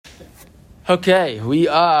Okay, we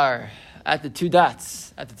are at the two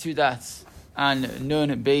dots on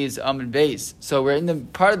Nun Beis Amud Beis. So we're in the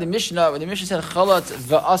part of the Mishnah where the Mishnah said Chalatz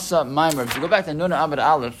v'asa maimer. If you go back to Nun Amud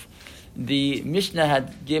Aleph, the Mishnah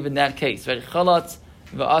had given that case, right? Chalatz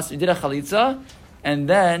v'asa, you did a chalitza, and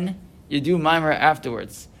then you do maimer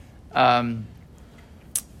afterwards.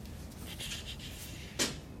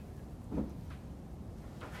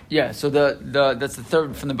 Yeah, so that's the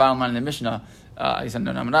third from the bottom line in the Mishnah. I said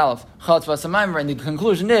no, Amud Aleph. Chalatz v'asa maimer, and the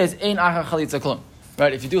conclusion is ein achar chalitza klum.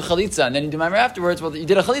 Right, if you do chalitza and then you do maimer afterwards, well, you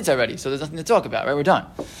did a chalitza already, so there's nothing to talk about, right? We're done.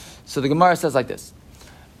 So the Gemara says like this: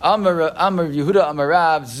 Amar Yehuda Amar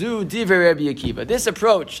Rav Zu Divrei Rabbi Akiva. This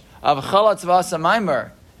approach of chalatz v'asa maimer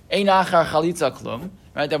ein achar chalitza klum.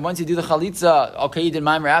 Right, that once you do the chalitza, okay, you did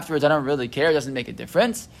maimer afterwards, I don't really care, it doesn't make a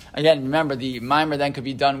difference. Again, remember, the maimer then could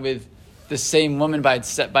be done with the same woman by a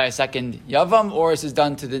second yavam, or this is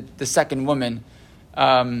done to the second woman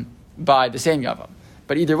by the same yavam.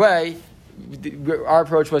 But either way, our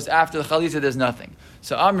approach was after the chalitza, there's nothing.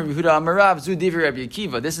 So Amar Yehuda Amar Rav Zu Divrei Rabbi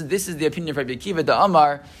Akiva. This is the opinion of Rabbi Akiva. The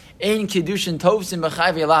Amar Ein Kiddushin Tovsin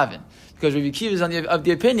B'Chayv Elavin, because Rabbi Akiva is of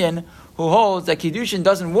the opinion who holds that Kiddushin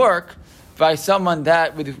doesn't work by someone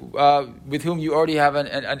that with whom you already have an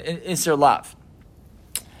Isser Lav.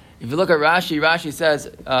 If you look at Rashi says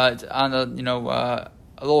on a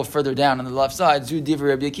little further down on the left side, Zu Divrei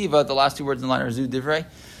Rabbi Akiva. The last two words in the line are Zu Divrei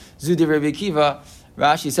Rabbi Akiva.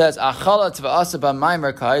 Rashi says, "Achalat v'asa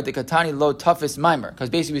b'maimer kai the katani lo toughest maimer,"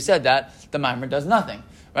 because basically we said that the maimer does nothing,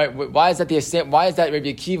 right? Why is that Rabbi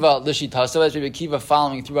Akiva l'shitaso? As Rabbi Akiva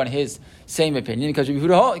following through on his same opinion? Because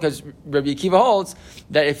Rabbi Akiva holds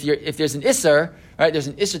that if there's an isser, right, there's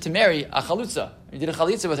an isser to marry a chalutza. You did a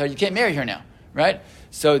chalitza with her, you can't marry her now, right?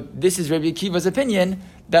 So this is Rabbi Akiva's opinion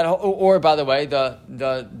that, or by the way,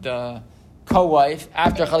 the co-wife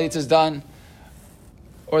after chalitza is done,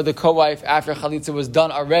 or the co-wife after chalitza was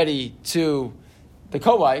done already to the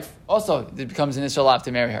co-wife, also it becomes an Isser Lav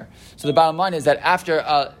to marry her. So the bottom line is that after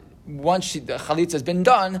once the chalitza has been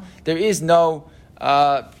done, there is no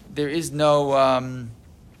the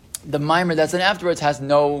maimer that's done afterwards has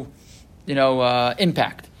no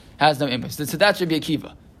impact, has no impact. So that's Rabbi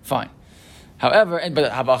Akiva, fine. However, but the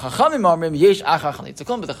Chachamim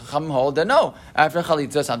hold that no, after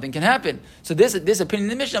chalitza something can happen. So this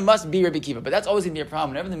opinion in the Mishnah must be Rabbi Akiva, but that's always going to be a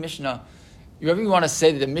problem. Whenever you want to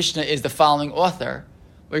say that the Mishnah is the following author,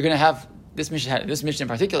 we're going to have this Mishnah in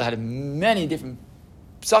particular had many different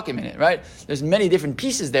psukim in it, right? There's many different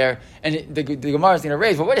pieces there, and the Gemara is going to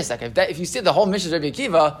raise. Well, wait a second. If you see the whole Mishnah is Rabbi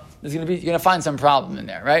Akiva, you're going to find some problem in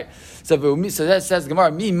there, right? So that says the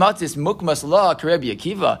Gemara, "Mi matis mukmas la Rabbi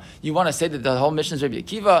Akiva." You want to say that the whole Mishnah is Rabbi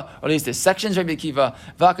Akiva, or at least the section is Rabbi Akiva.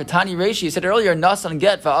 V'akatani reishi. You said earlier, nasan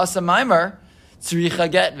get va'asa maimer tzricha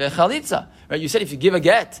get v'chalitza. Right? You said if you give a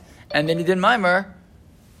get and then you did maimer,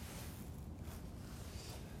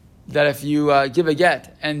 that if you give a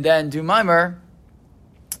get and then do maimer,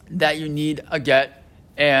 that you need a get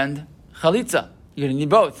and chalitza. You're going to need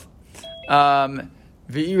both. V'i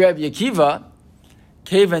Rabbi Akiva,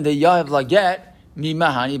 kevan de yahav la get mi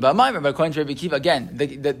mahani ba maimer. But according to Rabbi Akiva, again,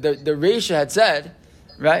 the Reisha had said,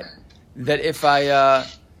 right, that if I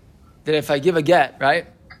give a get, right,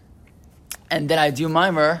 and then I do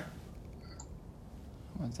maimer.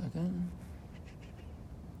 1 second.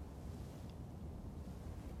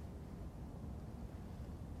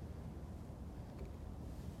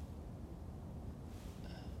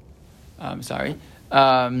 Sorry.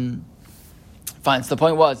 Fine. So the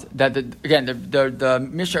point was that the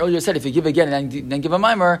Mishnah earlier said if you give a get and then give a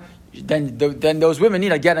maimer, then those women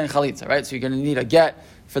need a get and chalitza, right? So you're going to need a get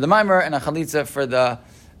for the maimer and a chalitza for the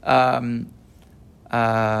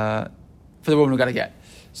woman who got a get.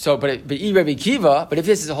 So, but Rabbi Akiva, but if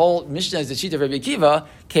this is the whole Mishnah is the sheet of Rabbi Akiva,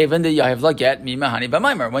 kevan de yahav la get mi mahani ba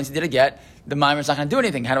maimer. Once you did a get, the maimer is not going to do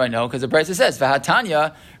anything. How do I know? Because the Brisa says,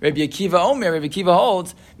 "V'hatanya Rabbi Akiva Omer." Rabbi Akiva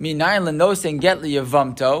holds minayin lenosen get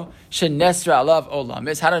liyavamto shenesra alav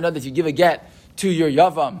olamis. How do I know that you give a get to your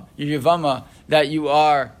yavam, your yavama, that you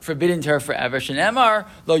are forbidden to her forever? Shenemar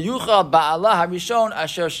lo yuchal ba'alah harishon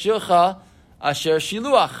asher shilcha asher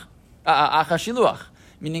shiluach achar shiluach,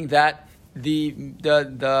 meaning that the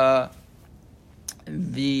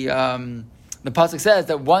pasuk says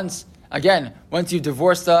that once you've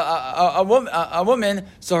divorced a woman,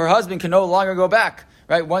 so her husband can no longer go back.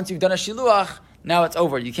 Right? Once you've done a shiluach, now it's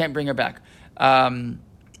over. You can't bring her back.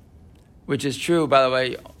 Which is true, by the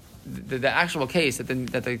way. The actual case that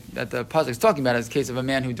the pasuk is talking about is the case of a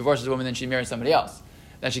man who divorces a woman and then she marries somebody else.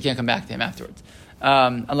 that she can't come back to him afterwards.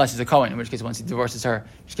 Unless she's a Kohen, in which case once he divorces her,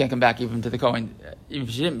 she can't come back even to the Kohen, even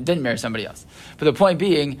if she didn't marry somebody else. But the point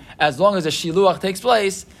being, as long as a shiluach takes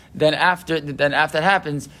place, then after that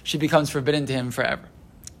happens, she becomes forbidden to him forever.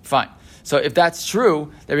 Fine. So if that's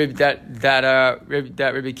true, that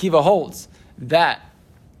Rabbi Kiva holds that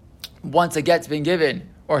once a get's been given,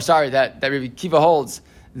 that Rabbi Kiva holds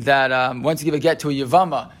that once you give a get to a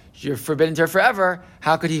Yevama, you're forbidden to her forever.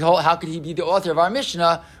 How could he be the author of our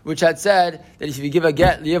Mishnah, which had said that if you give a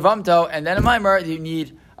get Yevamto and then a mimer, you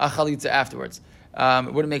need a chalitza afterwards?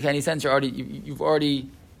 It wouldn't make any sense. You're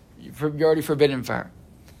already forbidden for her.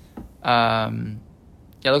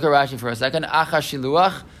 Look at Rashi for a second. Acha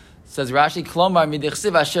shiluach, says Rashi, Klomar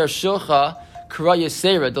midichsiv asher shulcha kra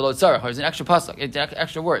yesera dolotzarach. There's an extra pasuk,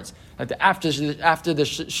 extra words. Like after the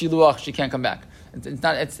shiluach, she can't come back. It's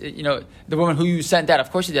not. The woman who you sent out.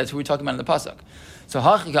 Of course, that's who we're talking about in the pasuk. So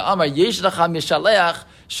hachika amar yesh lecha mishaleach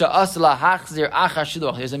sha'as lahachzir acha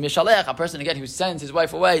shiluach. There's a mishaleach, a person again who sends his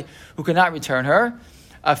wife away who cannot return her.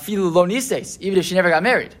 Afilu lo nises, even if she never got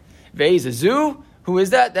married. Ve'ez azu, who is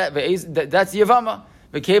that? That's Yevama.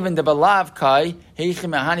 V'keven de balav kai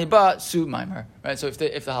heichim ahani ba su maimer. Right. So if the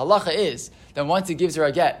halacha is then once he gives her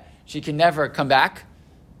a get, she can never come back.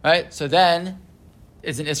 Right. So then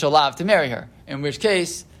it's an Isra Lav to marry her. In which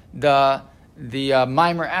case, the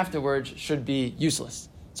mimer afterwards should be useless.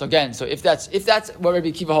 So again, if that's what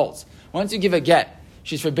Rabbi Kiva holds, once you give a get,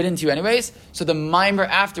 she's forbidden to you anyways. So the mimer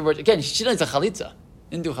afterwards, again, she needs a chalitza,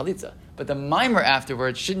 didn't do chalitza, but the mimer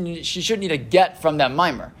afterwards she shouldn't need a get from that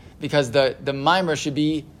mimer because the mimer should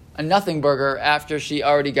be a nothing burger after she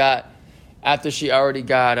already got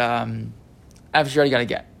a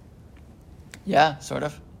get. Yeah, sort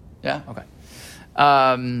of. Yeah, okay.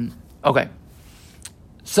 Okay.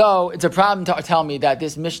 So it's a problem to tell me that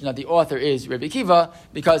this Mishnah, the author is Rabbi Kiva,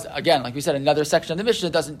 because again, like we said, another section of the Mishnah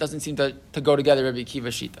doesn't seem to go together Rabbi Kiva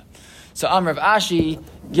Shita. So Amr of Ashi,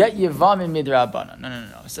 get Yevamim midrabanan.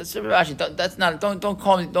 No. So Rav Ashi, that's not. Don't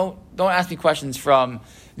call me. Don't ask me questions from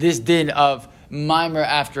this din of mimer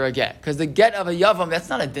after a get, because the get of a Yavam, that's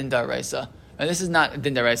not a din daraisa. And this is not a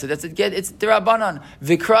din daraisa. That's a get. It's derabanan.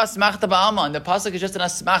 Vikras machta ba'alman. The pasuk is just an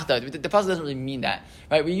asmachta. The pasuk doesn't really mean that,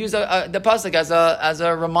 right? We use the pasuk as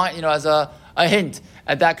a remind, as a hint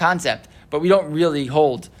at that concept, but we don't really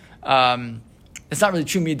hold. It's not really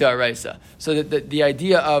true midaraisa. So the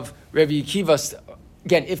idea of Rabbi Akiva,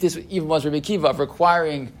 again, if this even was Rabbi Akiva, of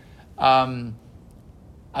requiring a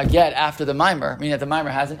get after the mimer, meaning that the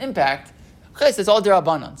mimer has an impact. Okay, so it's all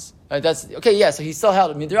derabanans. That's okay. Yeah, so he still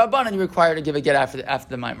held midrabanan. You're required to give a get after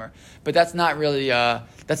the mimer, but that's not really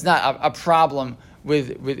that's not a problem with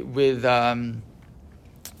Rabbi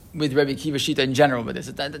Akiva Shita in general with this.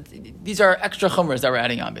 These are extra chumras that we're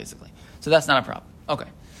adding on basically, so that's not a problem. Okay,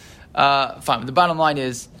 fine. But the bottom line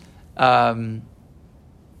is fine.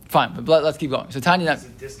 But let's keep going. So Tanya, is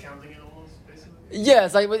it discounting it almost basically? Yeah,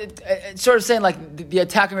 it's like it's sort of saying like the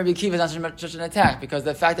attack on Rabbi Akiva is not such an attack because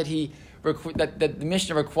the fact that that the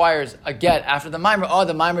Mishnah requires a get after the mimer. Oh,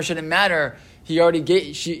 the mimer shouldn't matter. He already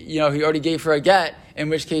gave her a get, in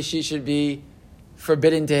which case she should be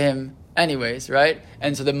forbidden to him anyways, right?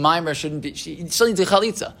 And so the mimer shouldn't be. She still needs a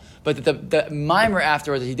chalitza, but the mimer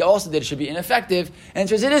afterwards that he also did should be ineffective.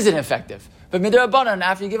 And it is ineffective. But midrabanan,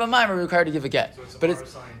 after you give a mimer, we're required to give a get.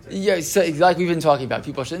 So so like we've been talking about,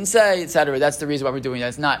 people shouldn't say, etc. That's the reason why we're doing that.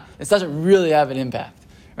 It's not. It doesn't really have an impact,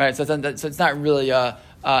 right? So it's not really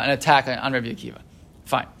an attack on Rabbi Akiva.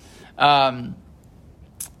 Fine.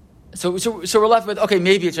 So we're left with, okay,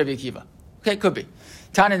 maybe it's Rabbi Akiva. Okay, could be.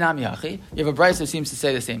 Tana nami hachi. You have a brayso that seems to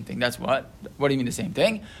say the same thing. That's what? What do you mean the same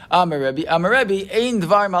thing? Amar Rebbe, ein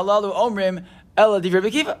dvar malalu omrim ela di Rabbi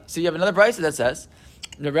Akiva. So you have another brayso that says,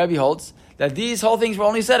 the Rebbe holds that these whole things were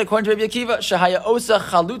only said according to Rabbi Akiva, shahaya osa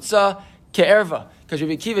chalutza ke'erva. Because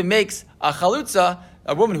Rabbi Akiva makes a chalutza,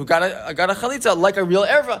 a woman who got a chalitza, like a real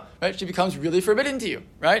erva, right? She becomes really forbidden to you,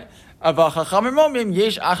 right? But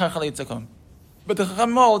the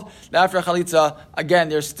chacham hold that after a chalitza, again,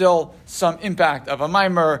 there's still some impact of a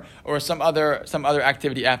mimer or some other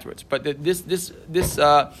activity afterwards. But this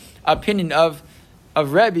opinion of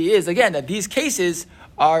Rebbe is again that these cases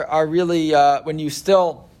are really when you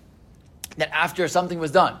still that after something was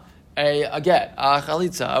done, a get, a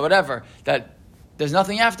chalitza, whatever, that there's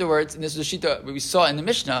nothing afterwards, and this is a shita we saw in the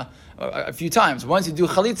Mishnah a few times. Once you do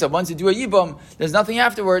chalitza, once you do a yibum, there's nothing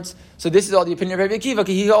afterwards. So this is all the opinion of Rabbi Akiva.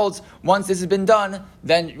 He holds once this has been done,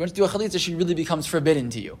 then once you do a chalitza, she really becomes forbidden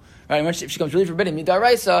to you. Right? And if she becomes really forbidden,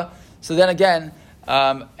 midaraisa, so then again,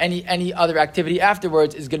 any other activity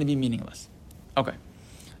afterwards is going to be meaningless. Okay.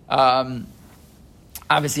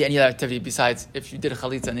 Obviously, any other activity besides if you did a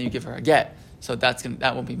chalitza and then you give her a get So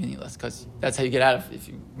that won't be meaningless because that's how you get out of if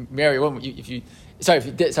you marry a woman. If you gave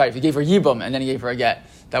her yibum and then you gave her a get,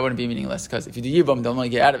 that wouldn't be meaningless because if you do yibum, the only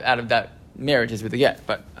get out of that marriage is with the get.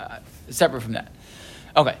 But separate from that,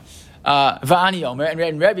 okay. Va'ani Omer,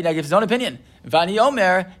 and Rabbi now gives his own opinion. Va'ani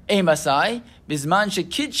Omer emasai bisman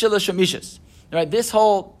shekid shalashum ishus. Right, this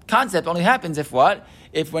whole concept only happens if what?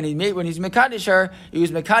 If when he's mekadesh her, he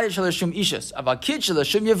was mekadesh shalashum ishus. Aval kid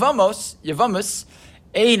shalashum yevamos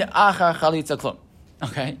ein achar chalitza klum.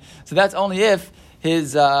 Okay, so that's only if when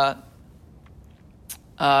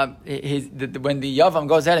the Yavam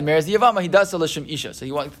goes ahead and marries the Yevama, he does so l'shum isha, so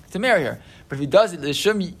he wants to marry her. But if he does it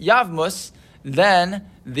l'shum Yavmus, then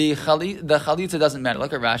the chalitza doesn't matter.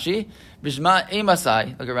 Look at Rashi. Bishma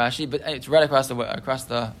emasai. Look at Rashi, but it's right across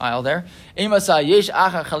the aisle there. Emasai yesh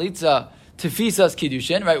achar chalitza tefisas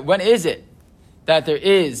kiddushin. Right? When is it that there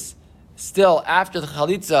is still after the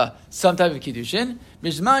chalitza some type of kiddushin?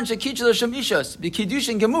 Bishman shekitchel l'shum ishos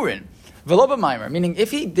b'kiddushin gemurin v'lo b'maimer. Meaning,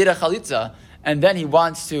 if he did a chalitza and then he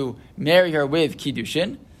wants to marry her with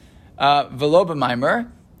kiddushin, v'lo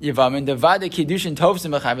b'maimer. Yevamin divide the kiddushin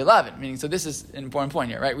tovsim b'chayv lavin. Meaning, so this is an important point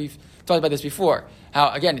here, right? We've talked about this before. How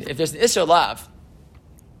again, if there's an isser lav,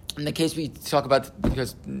 in the case we talk about,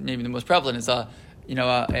 because maybe the most prevalent is a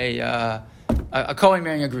kohen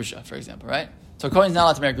marrying a grusha, for example, right? So a kohen's not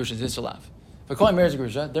allowed to marry a grusha; it's isser lav. If a kohen marries a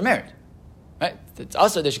grusha, they're married, right? It's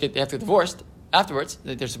also they have to get divorced afterwards.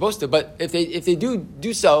 They're supposed to, but if they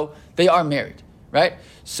do so, they are married, right?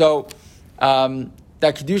 So.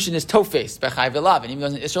 That kiddushin is tofes by chayv lav, and even though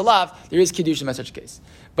it's an isser lav, there is kiddushin by such a case.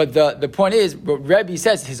 But the point is, what Rebbe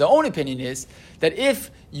says, his own opinion is that if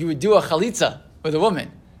you would do a chalitza with a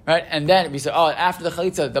woman, right, and then we say, after the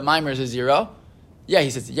chalitza the mimer is a 0. Yeah, he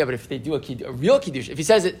says, yeah, but if they do a real kiddush, if he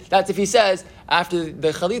says it, that's if he says after the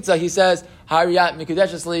chalitza he says hariyat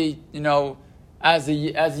mikudeshesli, as a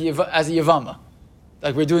yevama,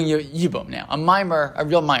 like we're doing a yibum now, a mimer, a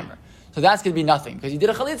real mimer. So that's going to be nothing, because you did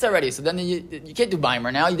a chalitza already, so then you can't do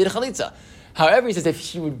mimer now, you did a chalitza. However, he says if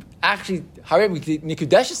she would actually,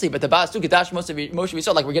 nikudeshesli, but the Ba'as Gedash Moshe we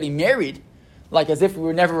saw, like we're getting married, like as if we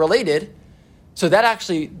were never related, so that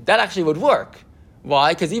actually would work.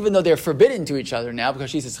 Why? Because even though they're forbidden to each other now, because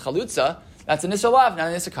she says chalutza, that's an isser lav, not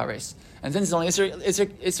an isser kares. And since it's only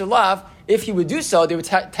isser lav, if he would do so, they would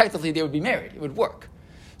technically they would be married. It would work.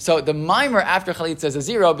 So the mimer after chalitza is a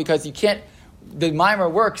 0, because you can't. The mimer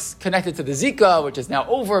works connected to the zika, which is now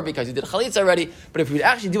over because you did chalitza already. But if you would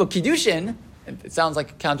actually do a kiddushin, it sounds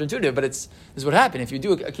like counterintuitive, but this is what happened. If you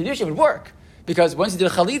do a kiddushin, it would work. Because once you did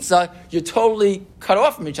a chalitza, you're totally cut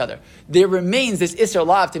off from each other. There remains this isser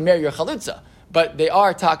lav to marry your chalitza. But they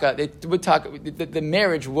are the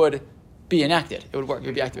marriage would be enacted. It would work, it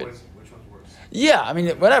would be activated. Which one works? Yeah, I mean,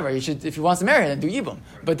 whatever. If he wants to marry her, then do yibum.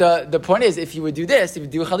 But the point is, if you would do this, if you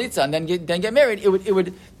do a chalitza and then get married,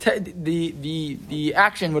 the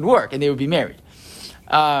action would work and they would be married.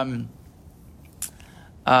 Right.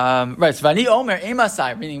 So vani omer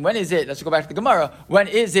emasai, meaning when is it? Let's go back to the Gemara. When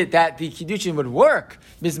is it that the kiddushin would work?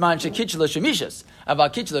 Bisman shekitchla shemishas aval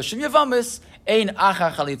kitchla shem yevamos ein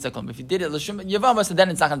achar chalitza klum. If you did it l'shem yevamos,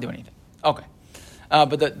 then it's not going to do anything. Okay.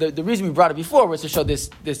 But the reason we brought it before was to show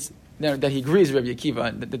this that he agrees with Rabbi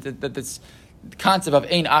Akiva, that this concept of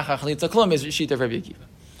ein achar chalitza klum is shita of Rabbi Akiva.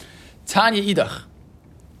 Tanya idach,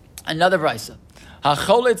 another brisa.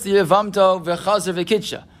 Hacholitz yevamto v'chazer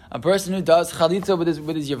v'kitsha. A person who does chalitza with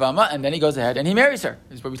his yevama, and then he goes ahead and he marries her.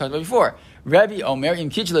 This is what we talked about before. Rabbi Omer im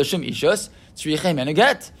kitchla shum ishos tzrichem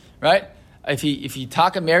enuget. Right? If he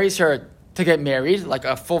taka marries her to get married, like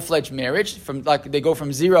a full-fledged marriage, from like they go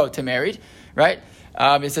from 0 to married, right?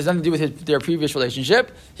 It has nothing to do with their previous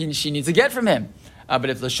relationship. She needs a get from him. But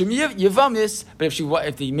if l'shum yevamis,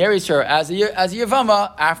 if he marries her as a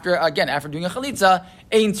yevama after doing a chalitza,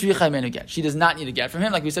 ein tzricha menu get. She does not need a get from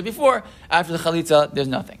him, like we said before. After the chalitza, there's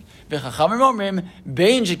nothing. V'chachamim omrim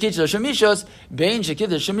bein shekitz l'shum ishos bein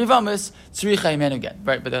shekitz l'shum yevamis tzricha menu get.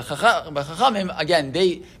 Right, but the chachamim again,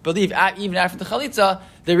 they believe even after the chalitza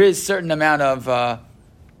there is certain amount of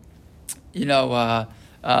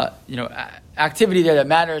activity there that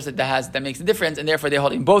matters, that makes a difference, and therefore they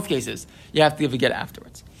hold in both cases you have to give a get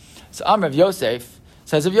afterwards. So Amr of Yosef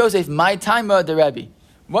says of Yosef, my taima the Rebbe.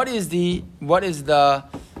 What is the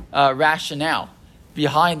rationale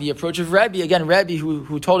behind the approach of Rebbe? Again, Rebbe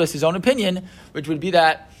who told us his own opinion, which would be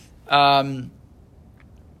that after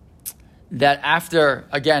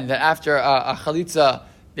a chalitza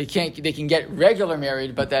they can get regular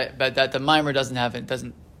married, but that the mimer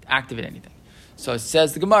doesn't activate anything. So it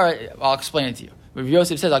says the Gemara. I'll explain it to you. When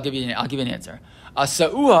Yosef says, I'll give you an answer.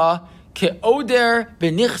 Asauha ke'oder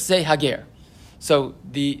benichse hager. So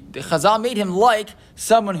the Chazal made him like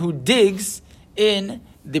someone who digs in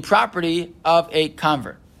the property of a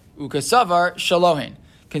convert. Ukasavar shalohin.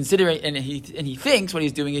 Considering, and he thinks what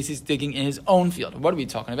he's doing is he's digging in his own field. What are we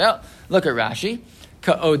talking about? Look at Rashi.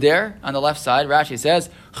 Ka'oder, on the left side, Rashi says,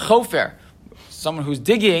 chofer, someone who's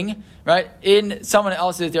digging, right, in someone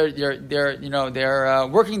else's, they're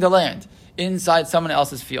working the land inside someone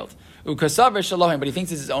else's field. Ukasavar shalohim, but he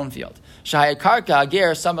thinks it's his own field. Shahaya karka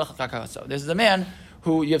ager samach kakaso. This is a man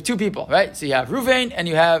who, you have two people, right? So you have Ruvain and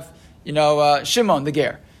you have, Shimon the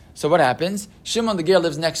ger. So what happens? Shimon the ger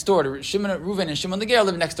lives next door to Reuven, and Shimon the ger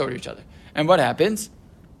live next door to each other. And what happens?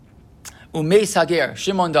 Umeis hager,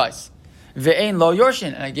 Shimon dies. Ve'ein lo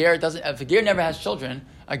yorshin, and if a ger never has children,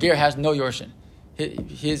 a ger has no yorshin.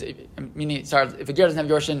 If a ger doesn't have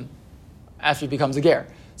yorshin after he becomes a ger,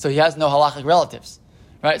 so he has no halachic relatives,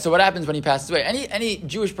 right? So what happens when he passes away? Any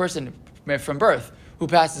Jewish person from birth who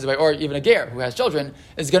passes away, or even a ger who has children,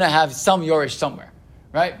 is going to have some yorish somewhere.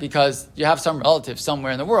 Right? Because you have some relative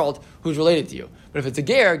somewhere in the world who's related to you. But if it's a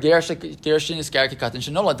ger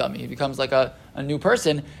he becomes like a new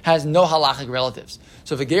person, has no halachic relatives.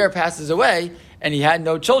 So if a ger passes away and he had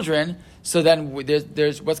no children, so then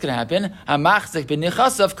there's what's going to happen?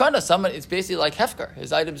 Someone, it's basically like hefker.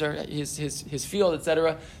 His items are his field,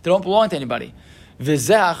 etc. They don't belong to anybody. So what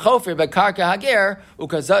would the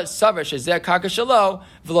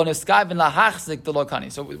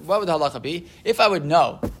halacha be? If I would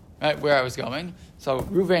know, right, where I was going, so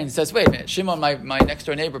Reuven says, wait a minute, Shimon, my next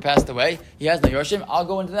door neighbor, passed away, he has no yorshim, I'll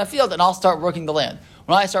go into that field and I'll start working the land.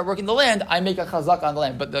 When I start working the land, I make a chazak on the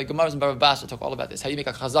land. But the Gemara's in Bava Basra talk all about this, how you make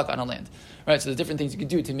a chazak on a land. Right? So there's different things you can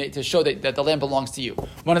do to show that the land belongs to you.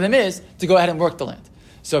 One of them is to go ahead and work the land.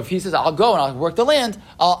 So if he says, I'll go and I'll work the land,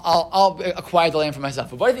 I'll acquire the land for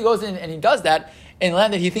myself. But what if he goes in and he does that in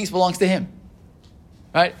land that he thinks belongs to him?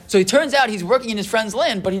 Right? So it turns out he's working in his friend's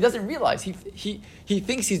land, but he doesn't realize. He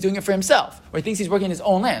thinks he's doing it for himself. Or he thinks he's working in his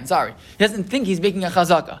own land, He doesn't think he's making a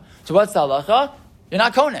chazaka. So what's the halacha? You're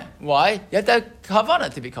not koneh. Why? You have to have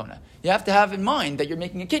kavana to be koneh. You have to have in mind that you're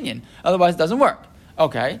making a kinyan. Otherwise it doesn't work.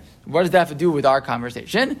 Okay, what does that have to do with our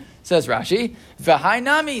conversation? Says Rashi,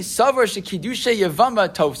 V'hainami savar shekidusha Yevama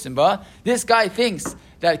tovsimba. This guy thinks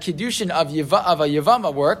that kiddushin of a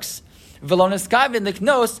Yevama works. V'loneskaven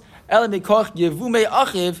liknos elamikoch yevume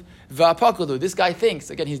achiv v'apakulu. This guy thinks,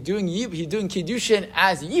 again, he's doing kiddushin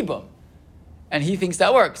as yibum, and he thinks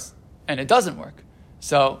that works, and it doesn't work.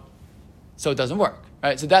 So it doesn't work,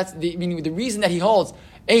 right? So that's the reason that he holds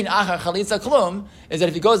Ein achar chalitza klum is that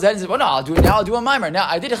if he goes ahead and says, "Well, no, I'll do a mimer. Now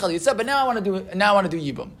I did a chalitza, but now I want to do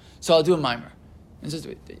yibum, so I'll do a mimer."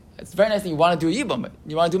 It's very nice that you want to do a yibum, but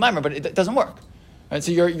you want to do a mimer, but it doesn't work. Right?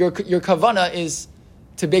 So your kavana is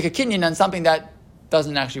to bake a kinyan on something that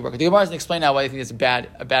doesn't actually work. The Gemara doesn't explain now why they think it's a bad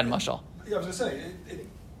mashal. Yeah, I was going to say,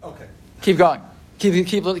 okay. Keep going.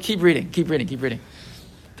 Keep reading. Keep reading. It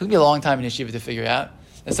took me a long time in yeshiva to figure out.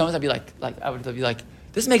 And sometimes I'd be like,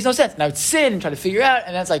 this makes no sense. And I would sit and try to figure out,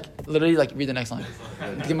 and that's like literally like read the next line.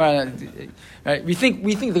 The Gemara, right? We think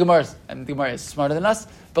the Gemara is smarter than us,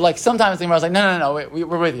 but like sometimes the Gemara is like, no, wait,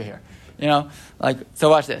 we're with you here. So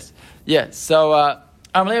watch this. Yeah. So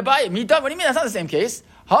Amalei Abaye, what do you mean? That's not the same case.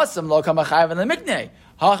 Hasam lo kamachav and lemiknei.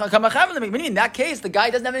 What do you mean? In that case, the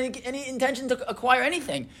guy doesn't have any intention to acquire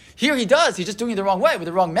anything. Here he does. He's just doing it the wrong way with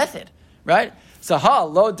the wrong method, right? So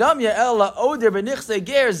lo damya ella oder benichse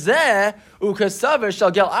ger zeh ukasaver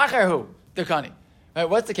shall gel acherhu dekani. Right?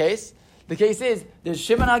 What's the case? The case is there's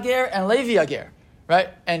Shimon Hager and Levi Hager, right?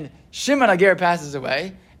 And Shimon Hager passes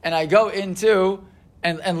away, and I go into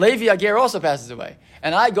and Levi Hager also passes away,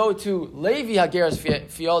 and I go to Levi Hager's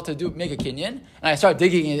field to make a kinyan, and I start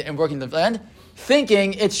digging it and working the land,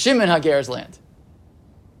 thinking it's Shimon Hager's land.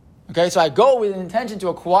 Okay, so I go with an intention to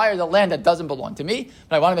acquire the land that doesn't belong to me,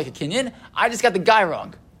 but I want to make a kinyan. I just got the guy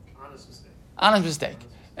wrong. Honest mistake.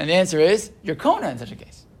 And the answer is, you're kona in such a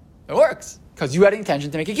case. It works, because you had an intention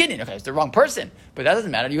to make a kinyan. Okay, it's the wrong person, but that doesn't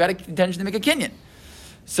matter. You had an intention to make a kinyan.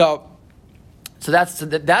 So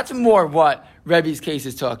that's more what Rebbe's case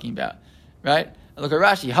is talking about, right? Look at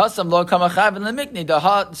Rashi. Hasam lo kamachav and lemikne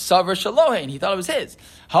daha savar shalohein. He thought it was his.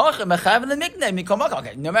 Ha'chav and lemikne mikomaka.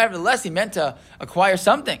 Okay, nevertheless, he meant to acquire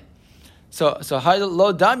something. So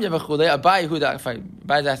lo damya v'chulei abai huda.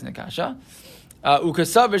 Abai asking the kasha.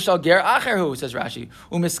 Ukasav shal ger acherhu, says Rashi.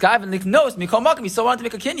 Umiskav and liknos mikomaka. He still wanted to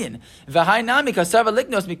make a kinyan. V'hainam mikasav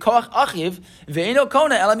liknos mikoch achiv ve'eno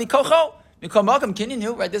kona ela mikocho mikomakam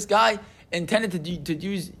kinyan. Right, this guy intended to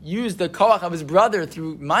use the koach of his brother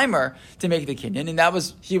through mimer to make the kinyan, and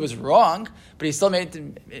he was wrong, but he still meant to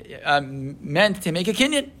make a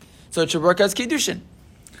kinyan, so it should work as kiddushin.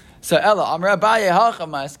 So Ella Amar Abaye Halcha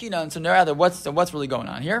Ma'askina, and so rather what's really going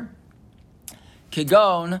on here?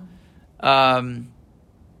 Kigon Kagon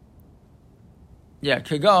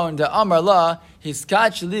the Amar La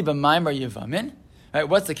Hiskach Li b'Maimer Yevamin. Right,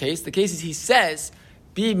 what's the case? The case is he says,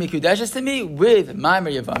 "Be mikudeshes to me with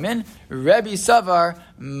Maimer Yevamin." Rebbe Savar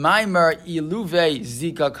Maimer Iluve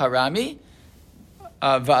Zika Karami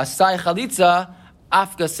Va'asai Chalitza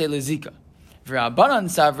Afka Selezika. V'Rabbanan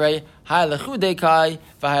Savrei Ha'lechudekai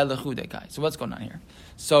V'Ha'lechudekai. So what's going on here?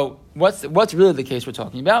 So what's really the case we're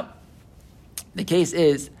talking about? The case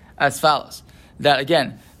is as follows. That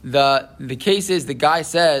again, the case is the guy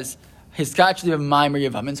says Hiskachli of Maimer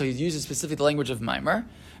Yevamin, so he's using specific language of Maimer,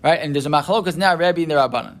 right? And there's a machlokas now Rebbe and the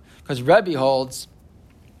Rabbanan, because Rebbe holds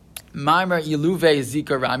Maimer Iluve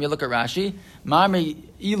Zika Rami. Look at Rashi. Maimer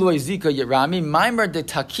Iluve Zika Yerami. Maimer de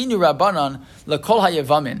Takinu Rabbanan LaKol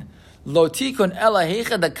HaYevamin Lo Tikun Ela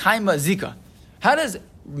Hecha de Kaima Zika. How does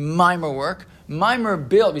Maimer work? Maimer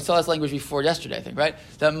build. We saw this language before yesterday, I think, right?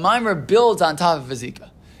 That Maimer builds on top of a Zika.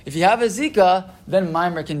 If you have a Zika, then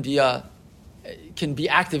Maimer can be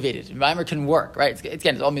activated. Maimer can work, right? It's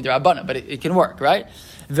all midrabanan, but it can work, right?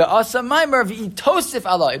 The asa Maimer v'itosif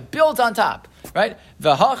Allah. It builds on top, right?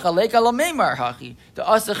 The hachalek ala Maimar hachi. The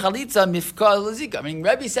asa chalitza mifka l'Zika. I mean,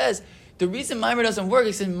 Rebbe says the reason Maimer doesn't work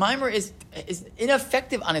is that Maimer is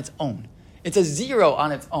ineffective on its own. It's a zero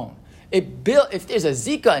on its own. If there's a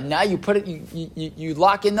Zika and now you put it, you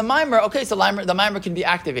lock in the Maimer, okay, so the Maimer can be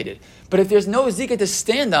activated. But if there's no Zika to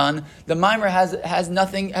stand on, the Maimer has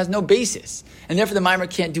nothing, has no basis. And therefore the Maimer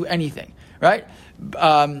can't do anything, right?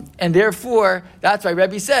 And therefore, that's why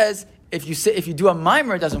Rebbe says, if you do a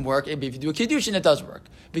Maimer, it doesn't work. If you do a Kiddushin, it does work.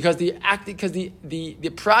 Because the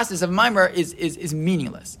process of Maimer is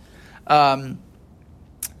meaningless.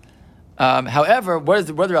 However, what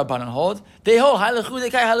do the Rabbanan hold? They hold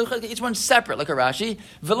each one separate, like a Rashi.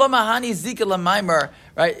 V'lo mahani zika l'maimer,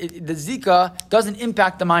 right? The zika doesn't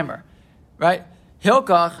impact the maimer, right?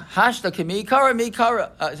 Hilkach hashta k'meikara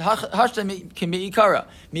hashta k'meikara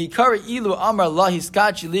meikara ilu amar la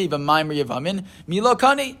hiskachi li b'maimer yevamin milo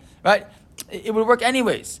kani, right? It would work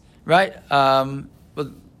anyways, right?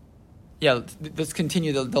 Let's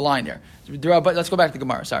continue the line there. Let's go back to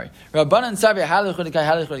Gemara. Sorry.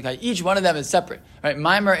 Each one of them is separate. Right?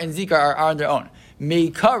 Maimer and Zika are on their own.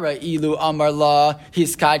 Meikara ilu amar la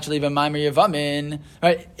hiskachli v'maimer yevamin.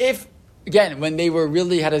 Right? If again, when they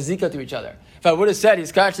really had a Zika to each other, if I would have said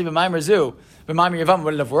hiskachli v'maimer zu v'maimer yevamin,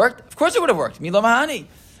 would it have worked? Of course, it would have worked. Milo mahani,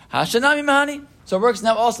 hashanami mahani. So it works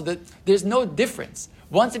now also that there's no difference.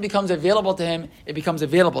 Once it becomes available to him, it becomes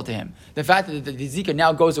available to him. The fact that the Zika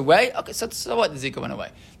now goes away, okay, so what? The Zika went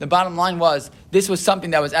away. The bottom line was, this was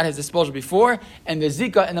something that was at his disposal before, and the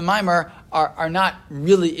Zika and the Maimer are not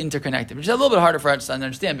really interconnected, which is a little bit harder for us to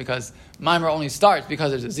understand because Maimer only starts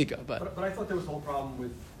because there's a Zika. But I thought there was a whole problem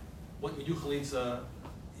with what you do chalitza,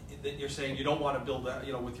 that you're saying you don't want to build that,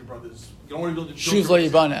 with your brothers. You don't want to build Shuz lo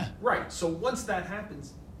yibana. Right. So once that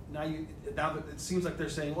happens, now it seems like they're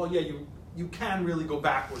saying, well, yeah, you can really go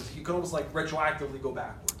backwards. You can almost like retroactively go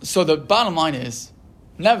backwards. So the bottom line is,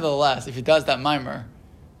 nevertheless, if he does that Maimer,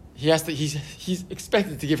 he's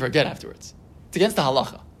expected to give her a get afterwards. It's against the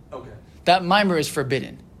halacha. Okay. That Maimer is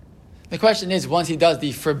forbidden. The question is, once he does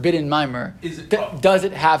the forbidden Maimer, does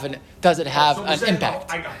it have an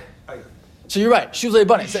impact? I got it. So you're right. Shuv lo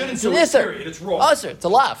yibana. He shouldn't do it, period. It's wrong. It's a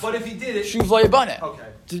laugh. But if he did it, Shuv lo yibana. Okay.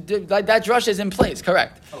 That drush is in place,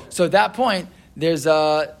 correct? Okay. So at that point, there's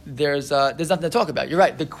nothing to talk about. You're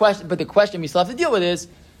right. The question we still have to deal with is,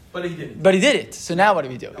 but he didn't. But he did it. So now what do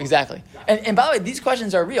we do? Okay. Exactly. And by the way, these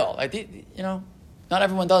questions are real. Like not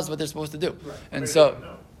everyone does what they're supposed to do. Right. And Maybe so, they don't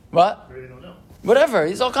know. what? Maybe they don't know. Whatever.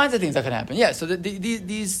 There's all kinds of things that can happen. Yeah. So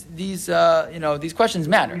these questions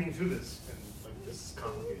matter. Reading through this, and this is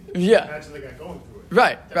complicated. Yeah. Imagine the guy going through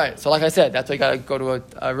it. Right. So like I said, that's why you got to go to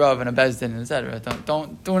a Rav and a Bezdin and etc.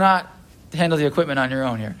 Do not handle the equipment on your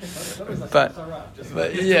own here. But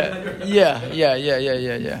yeah.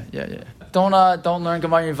 Don't learn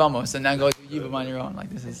Gemara Yevamos and then go do Yibam on your own. Like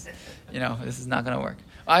this is not going to work.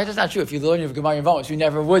 Well, that's not true. If you learn your Gemara Yevamos, you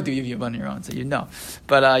never would do Yibam on your own, so you know.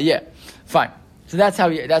 But fine. So that's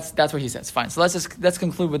what he says. Fine. So let's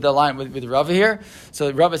conclude with the line with Rava here. So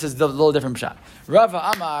Rava says a little different pshat.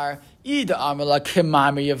 Rava Amar Ida Amala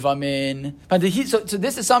Kemami Yavamin. But so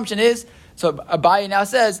this assumption is, so Abaye now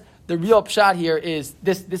says the real pshat here is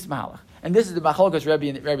this mahalach, and this is the machlokes Rebbe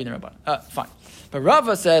and the Rabban. Fine, but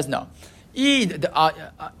Rava says no. Ida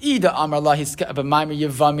Amar La B'Maimer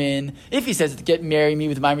Yavamin. If he says to marry me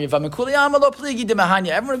with Maimer Yavamin, Kuli Amar Lo Pligi de Mahanya.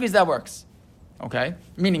 Everyone agrees that works. Okay,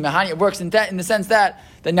 meaning Mahanya works in the sense that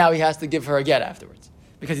now he has to give her a get afterwards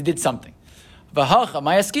because he did something. V'hacha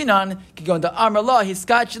mayaskinan can go into Amar La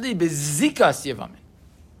Hiskachli bezikas Yavamin.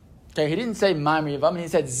 Okay, he didn't say Maimer Yevamos, he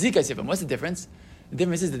said Zikas Yevamos. What's the difference? The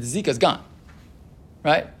difference is that the Zika is gone.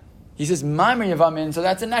 Right? He says Maimer Yevamos, so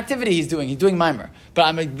that's an activity he's doing. He's doing Maimer. But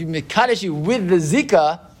I'm going to Mekadesh you with the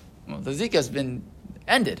Zika. Well, the Zika has been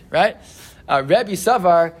ended, right? Rebbe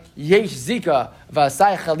Savar, Yesh Zika,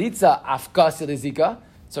 Vasai Chalitza, Afkasi Zika.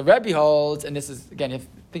 So Rebbe holds, and this is, again, if you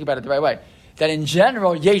think about it the right way, that in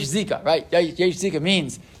general, Yesh Zika, right? Yesh Zika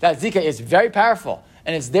means that Zika is very powerful,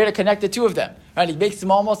 and it's there to connect the two of them, right? He makes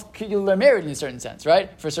them almost married in a certain sense, right?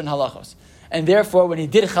 For certain halachos. And therefore, when he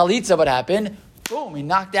did Chalitza, what happened? Boom, he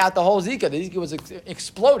knocked out the whole Zika. The Zika was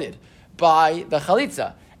exploded by the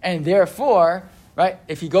Chalitza. And therefore, right,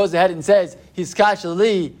 if he goes ahead and says, Hiskach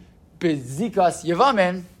li bezikas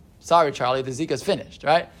Yevamin, sorry, Charlie, the Zika's finished,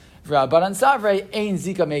 right? Rabbanan Savre, Ein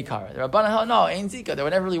Zika Meikara. The Rabbanan, no, Ein Zika. There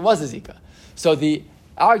never really was a Zika. So the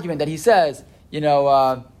argument that he says, the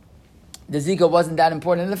Zika wasn't that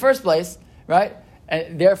important in the first place, right?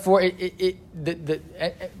 And therefore, well,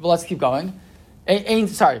 let's keep going. The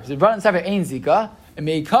Rabbanan Savre, Ein Zika,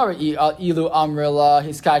 Meikara ilu amrila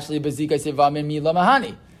hiskachli bezika sevamin mila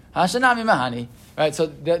mahani. Hashanami mahani. Right? So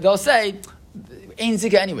they'll say, Ein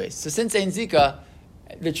Zika anyways. So since Ein Zika,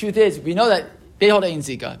 the truth is, we know that they hold Ein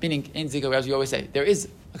Zika, meaning Ein Zika, as you always say, there is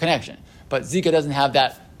a connection. But Zika doesn't have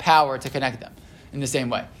that power to connect them in the same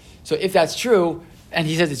way. So if that's true, and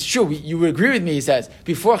he says it's true, you would agree with me, he says,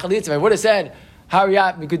 before Chalitza, I would have said,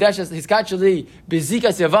 Hariyat Mikudeshas Hiskachali Bezika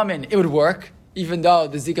Sevamin, it would work, even though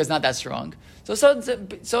the Zika is not that strong. So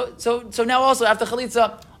now also after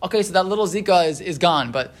Chalitza, okay, so that little Zika is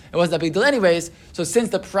gone, but it wasn't that big deal anyways. So since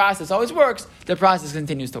the process always works, the process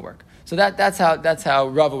continues to work. So that's how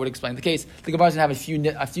Rava would explain the case. The Gemara is going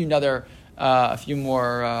to have a few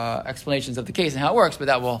more explanations of the case and how it works, but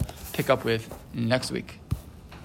that we'll pick up with next week.